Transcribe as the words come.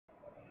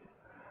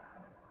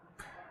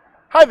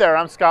Hi there,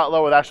 I'm Scott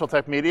Lowe with Actual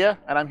Tech Media,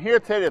 and I'm here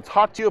today to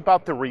talk to you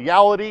about the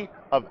reality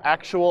of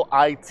actual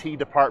IT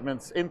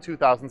departments in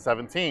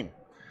 2017.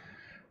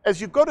 As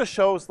you go to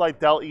shows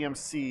like Dell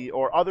EMC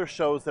or other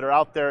shows that are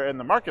out there in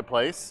the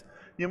marketplace,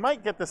 you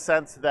might get the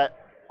sense that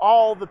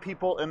all the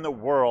people in the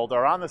world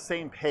are on the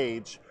same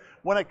page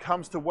when it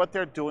comes to what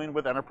they're doing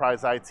with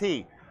enterprise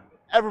IT.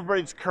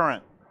 Everybody's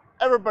current.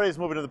 Everybody's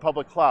moving to the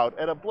public cloud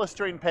at a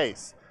blistering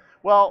pace.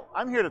 Well,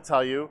 I'm here to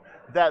tell you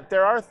that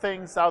there are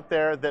things out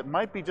there that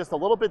might be just a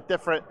little bit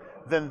different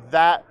than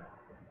that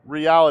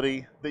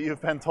reality that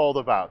you've been told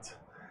about.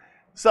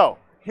 So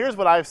here's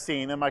what I've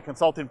seen in my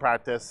consulting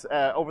practice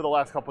over the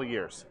last couple of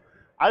years.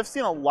 I've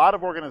seen a lot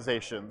of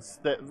organizations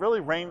that really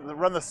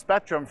run the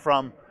spectrum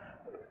from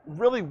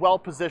really well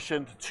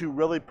positioned to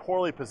really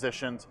poorly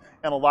positioned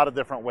in a lot of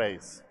different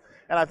ways.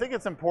 And I think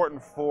it's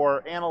important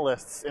for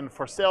analysts and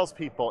for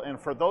salespeople and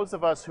for those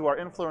of us who are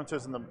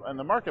influencers in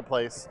the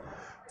marketplace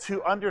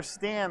to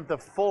understand the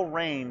full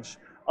range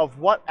of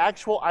what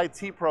actual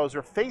IT pros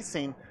are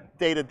facing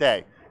day to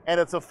day. And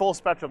it's a full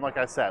spectrum, like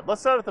I said.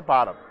 Let's start at the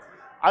bottom.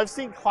 I've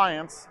seen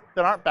clients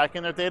that aren't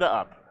backing their data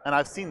up, and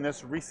I've seen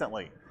this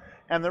recently.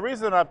 And the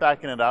reason they're not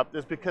backing it up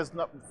is because,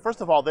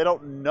 first of all, they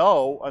don't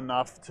know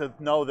enough to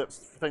know that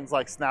things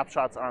like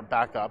snapshots aren't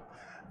backup.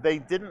 They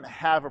didn't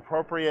have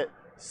appropriate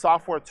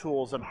software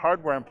tools and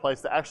hardware in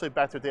place to actually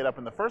back their data up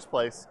in the first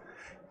place.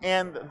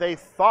 And they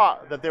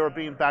thought that they were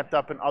being backed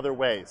up in other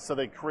ways. So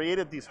they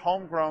created these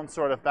homegrown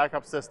sort of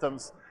backup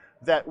systems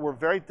that were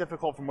very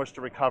difficult from which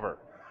to recover.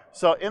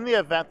 So in the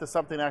event that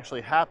something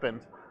actually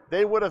happened,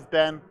 they would have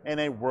been in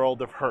a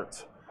world of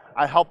hurt.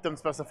 I helped them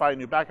specify a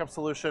new backup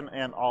solution,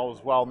 and all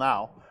is well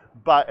now.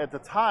 But at the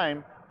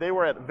time, they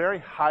were at very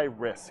high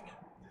risk.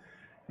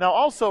 Now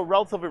also,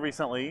 relatively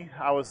recently,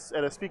 I was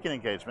at a speaking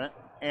engagement,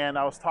 and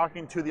I was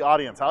talking to the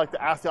audience. I like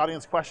to ask the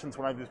audience questions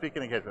when I do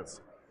speaking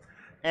engagements.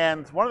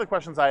 And one of the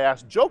questions I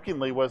asked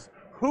jokingly was,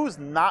 who's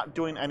not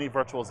doing any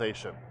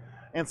virtualization?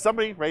 And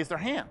somebody raised their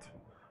hand.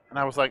 And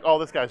I was like, oh,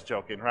 this guy's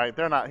joking, right?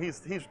 They're not, he's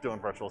doing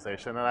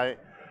virtualization. And I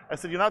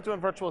said, you're not doing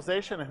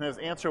virtualization? And his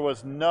answer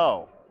was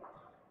no.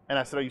 And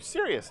I said, are you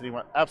serious? And he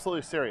went,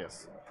 absolutely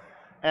serious.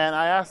 And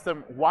I asked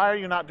him, why are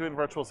you not doing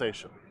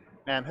virtualization?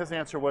 And his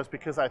answer was,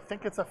 because I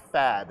think it's a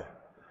fad.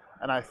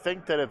 And I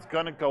think that it's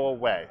gonna go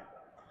away.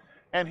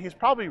 And he's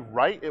probably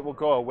right, it will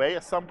go away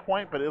at some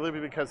point, but it'll be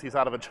because he's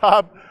out of a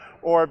job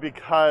or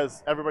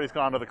because everybody's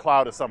gone to the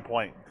cloud at some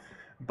point.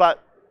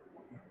 But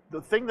the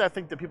thing that I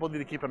think that people need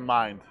to keep in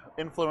mind,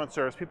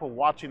 influencers, people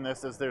watching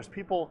this, is there's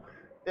people,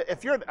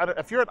 if you're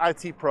an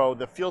IT pro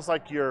that feels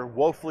like you're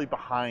woefully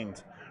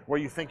behind where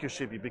you think you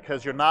should be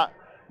because you're not,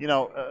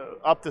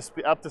 up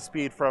to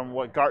speed from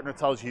what Gartner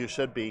tells you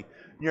should be,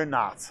 you're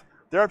not.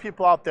 There are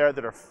people out there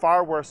that are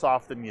far worse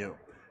off than you,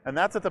 and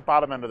that's at the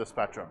bottom end of the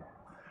spectrum.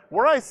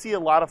 Where I see a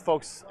lot of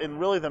folks in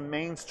really the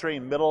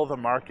mainstream middle of the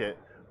market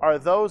are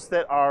those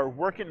that are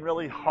working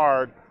really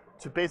hard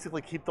to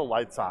basically keep the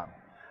lights on.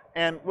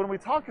 And when we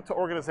talk to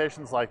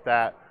organizations like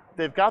that,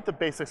 they've got the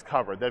basics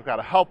covered. They've got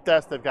a help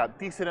desk, they've got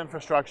decent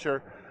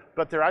infrastructure,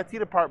 but their IT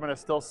department is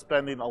still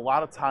spending a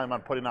lot of time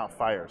on putting out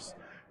fires.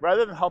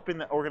 Rather than helping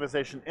the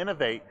organization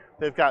innovate,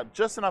 they've got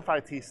just enough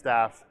IT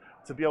staff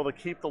to be able to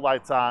keep the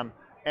lights on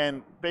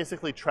and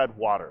basically tread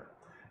water.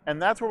 And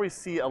that's where we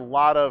see a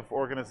lot of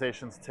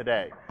organizations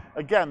today.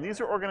 Again, these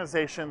are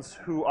organizations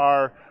who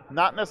are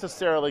not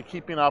necessarily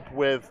keeping up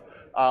with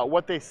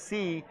what they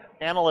see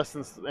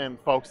analysts and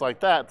folks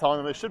like that telling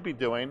them they should be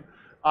doing,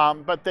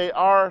 but they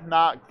are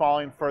not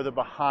falling further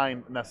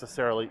behind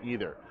necessarily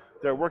either.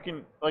 They're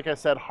working, like I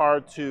said,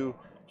 hard to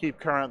keep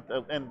current,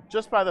 and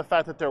just by the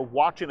fact that they're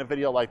watching a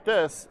video like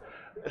this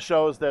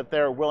shows that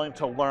they're willing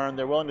to learn,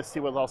 they're willing to see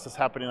what else is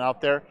happening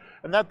out there,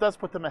 and that does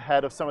put them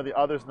ahead of some of the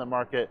others in the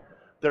market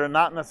that are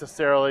not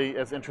necessarily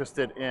as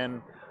interested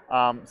in,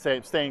 say,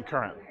 staying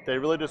current. They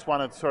really just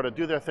want to sort of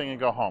do their thing and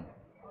go home.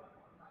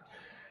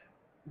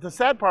 The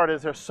sad part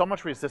is there's so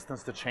much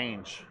resistance to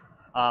change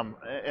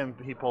in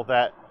people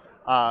that,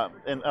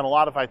 in a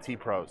lot of IT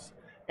pros.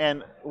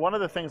 And one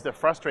of the things that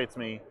frustrates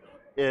me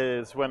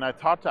is when I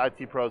talk to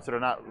IT pros that are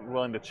not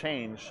willing to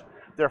change,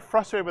 they're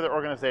frustrated with their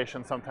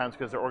organization sometimes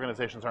because their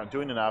organizations aren't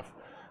doing enough,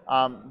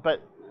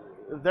 but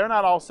they're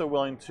not also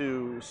willing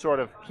to sort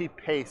of keep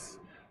pace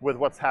with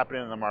what's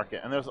happening in the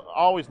market. And there's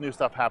always new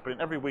stuff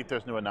happening. Every week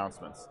there's new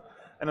announcements.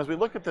 And as we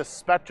look at this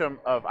spectrum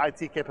of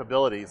IT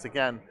capabilities,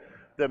 again,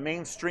 the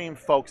mainstream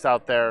folks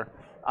out there,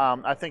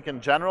 I think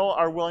in general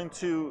are willing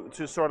to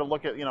sort of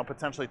look at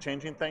potentially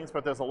changing things,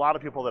 but there's a lot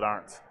of people that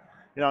aren't.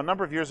 A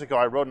number of years ago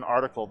I wrote an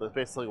article that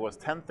basically was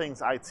 10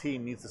 things IT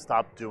needs to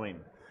stop doing.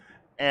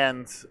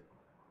 And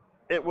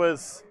it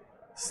was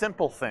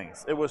simple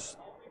things. It was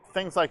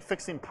things like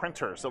fixing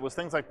printers. It was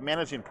things like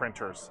managing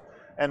printers.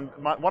 And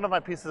one of my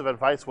pieces of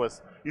advice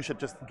was, you should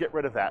just get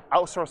rid of that.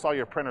 Outsource all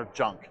your printer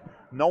junk.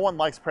 No one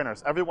likes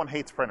printers. Everyone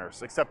hates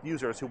printers, except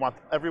users who want,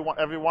 every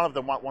one of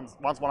them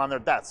wants one on their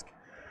desk.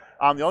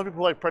 The only people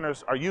who like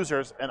printers are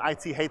users, and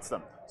IT hates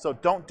them. So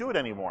don't do it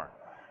anymore.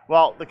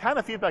 Well, the kind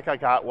of feedback I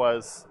got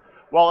was,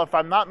 well, if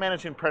I'm not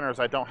managing printers,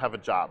 I don't have a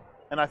job.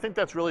 And I think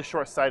that's really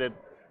short-sighted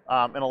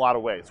in a lot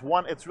of ways.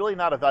 One, it's really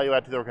not a value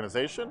add to the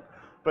organization,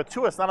 but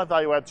two, it's not a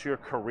value add to your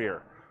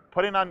career.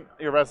 Putting on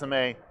your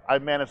resume, I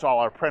manage all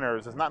our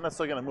printers, is not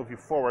necessarily going to move you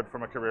forward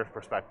from a career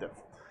perspective.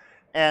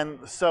 And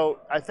so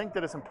I think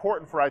that it's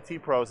important for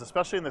IT pros,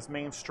 especially in this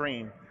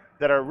mainstream,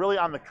 that are really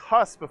on the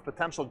cusp of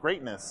potential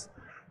greatness,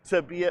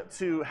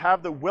 to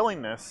have the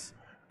willingness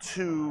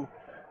to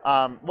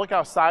look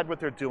outside what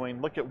they're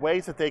doing, look at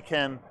ways that they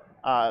can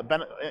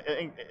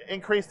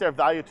increase their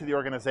value to the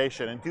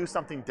organization and do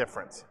something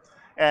different.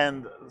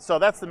 And so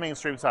that's the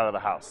mainstream side of the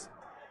house.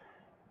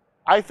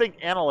 I think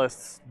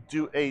analysts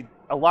a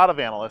lot of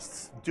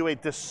analysts do a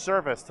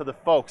disservice to the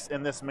folks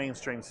in this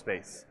mainstream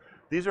space.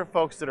 These are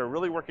folks that are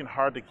really working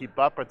hard to keep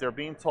up, but they're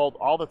being told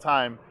all the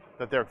time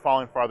that they're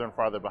falling farther and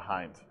farther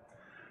behind.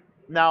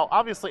 Now,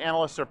 obviously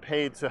analysts are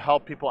paid to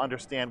help people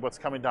understand what's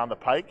coming down the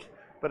pike,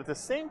 but at the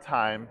same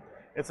time,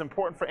 it's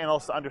important for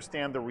analysts to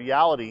understand the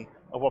reality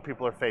of what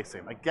people are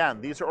facing.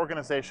 Again, these are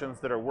organizations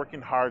that are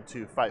working hard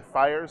to fight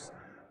fires,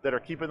 that are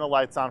keeping the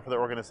lights on for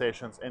their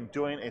organizations and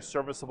doing a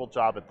serviceable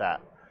job at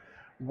that.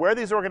 Where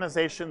these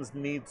organizations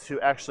need to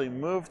actually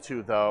move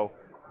to, though,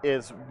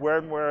 is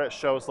where it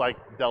shows like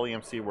Dell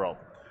EMC World.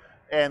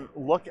 And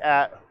look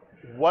at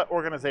what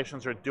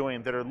organizations are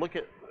doing that are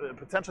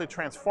potentially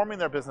transforming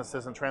their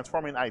businesses and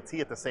transforming IT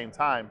at the same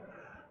time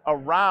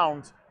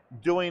around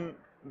doing,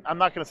 I'm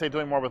not going to say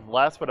doing more with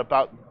less, but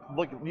about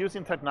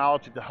using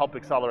technology to help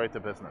accelerate the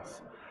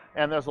business.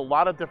 And there's a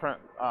lot of different,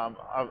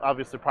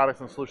 obviously,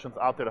 products and solutions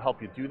out there to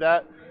help you do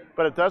that,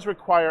 but it does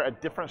require a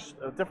different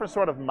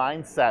sort of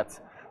mindset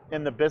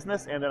in the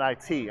business and in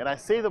IT. And I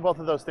say both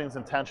of those things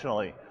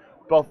intentionally.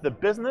 Both the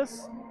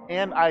business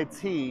and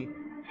IT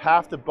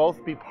have to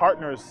both be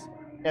partners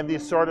in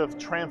these sort of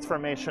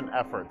transformation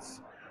efforts.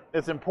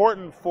 It's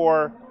important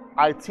for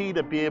IT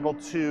to be able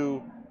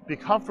to be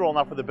comfortable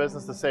enough with the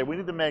business to say we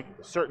need to make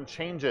certain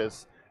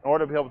changes in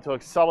order to be able to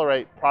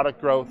accelerate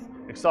product growth,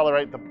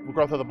 accelerate the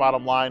growth of the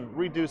bottom line,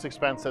 reduce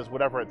expenses,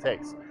 whatever it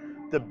takes.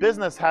 The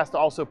business has to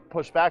also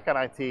push back on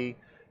IT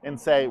and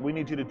say, we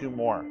need you to do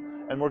more.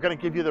 And we're going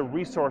to give you the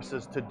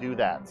resources to do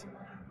that.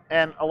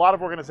 And a lot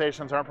of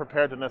organizations aren't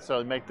prepared to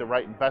necessarily make the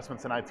right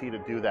investments in IT to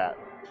do that.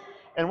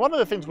 And one of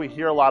the things we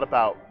hear a lot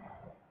about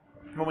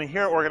when we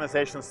hear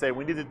organizations say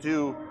we need to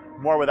do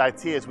more with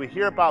IT is we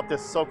hear about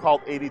this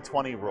so-called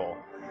 80-20 rule.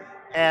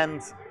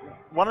 And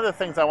one of the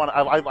things I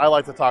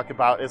like to talk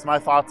about is my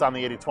thoughts on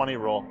the 80-20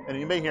 rule. And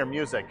you may hear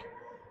music.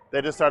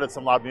 They just started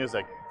some loud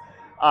music.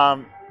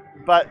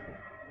 But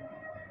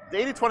the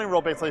 80-20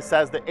 rule basically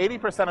says that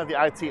 80% of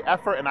the IT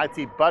effort and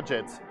IT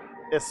budget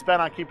is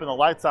spent on keeping the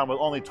lights on, with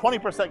only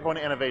 20% going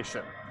to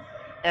innovation.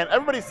 And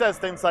everybody says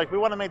things like, we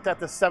want to make that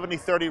the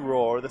 70-30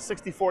 rule, or the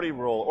 60-40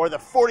 rule, or the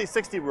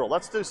 40-60 rule.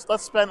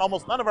 Let's spend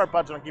almost none of our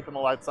budget on keeping the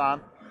lights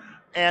on,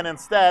 and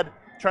instead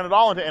turn it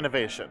all into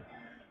innovation.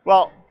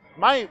 Well,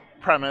 my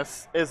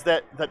premise is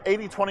that the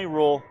 80-20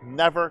 rule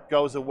never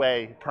goes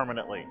away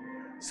permanently.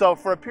 So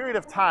for a period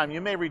of time,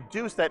 you may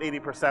reduce that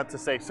 80% to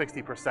say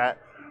 60%,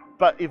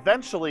 but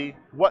eventually,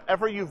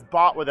 whatever you've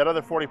bought with that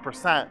other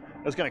 40%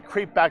 is going to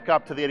creep back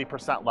up to the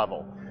 80%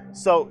 level.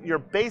 So your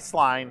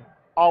baseline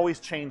always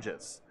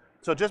changes.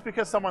 So just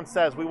because someone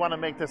says, we want to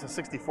make this a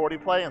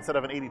 60-40 play instead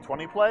of an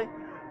 80-20 play,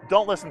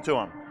 don't listen to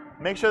them.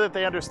 Make sure that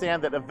they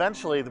understand that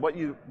eventually what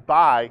you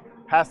buy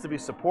has to be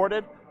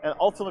supported and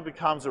ultimately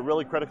becomes a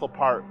really critical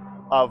part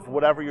of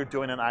whatever you're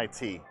doing in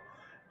IT.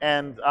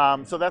 And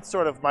so that's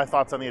sort of my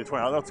thoughts on the 80-20.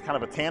 I know it's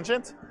kind of a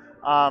tangent,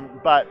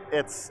 but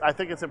I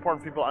think it's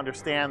important for people to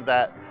understand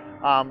that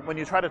when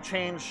you try to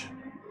change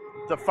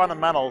the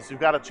fundamentals, you've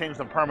got to change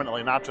them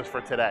permanently, not just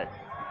for today.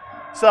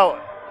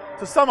 So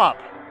to sum up,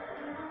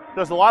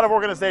 there's a lot of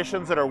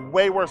organizations that are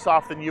way worse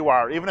off than you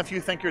are, even if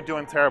you think you're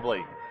doing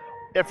terribly.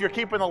 If you're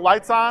keeping the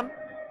lights on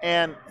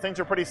and things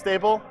are pretty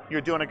stable,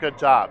 you're doing a good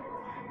job.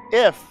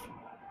 If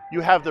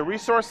you have the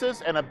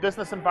resources and a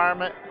business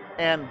environment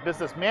and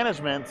business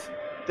management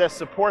that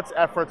supports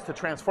efforts to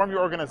transform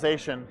your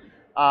organization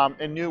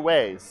in new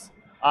ways,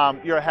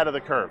 you're ahead of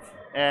the curve.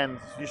 And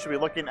you should be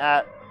looking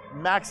at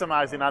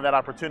maximizing on that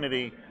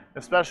opportunity,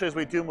 especially as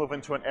we do move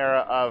into an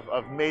era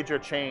of major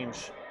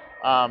change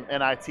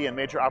in IT and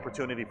major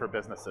opportunity for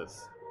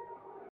businesses.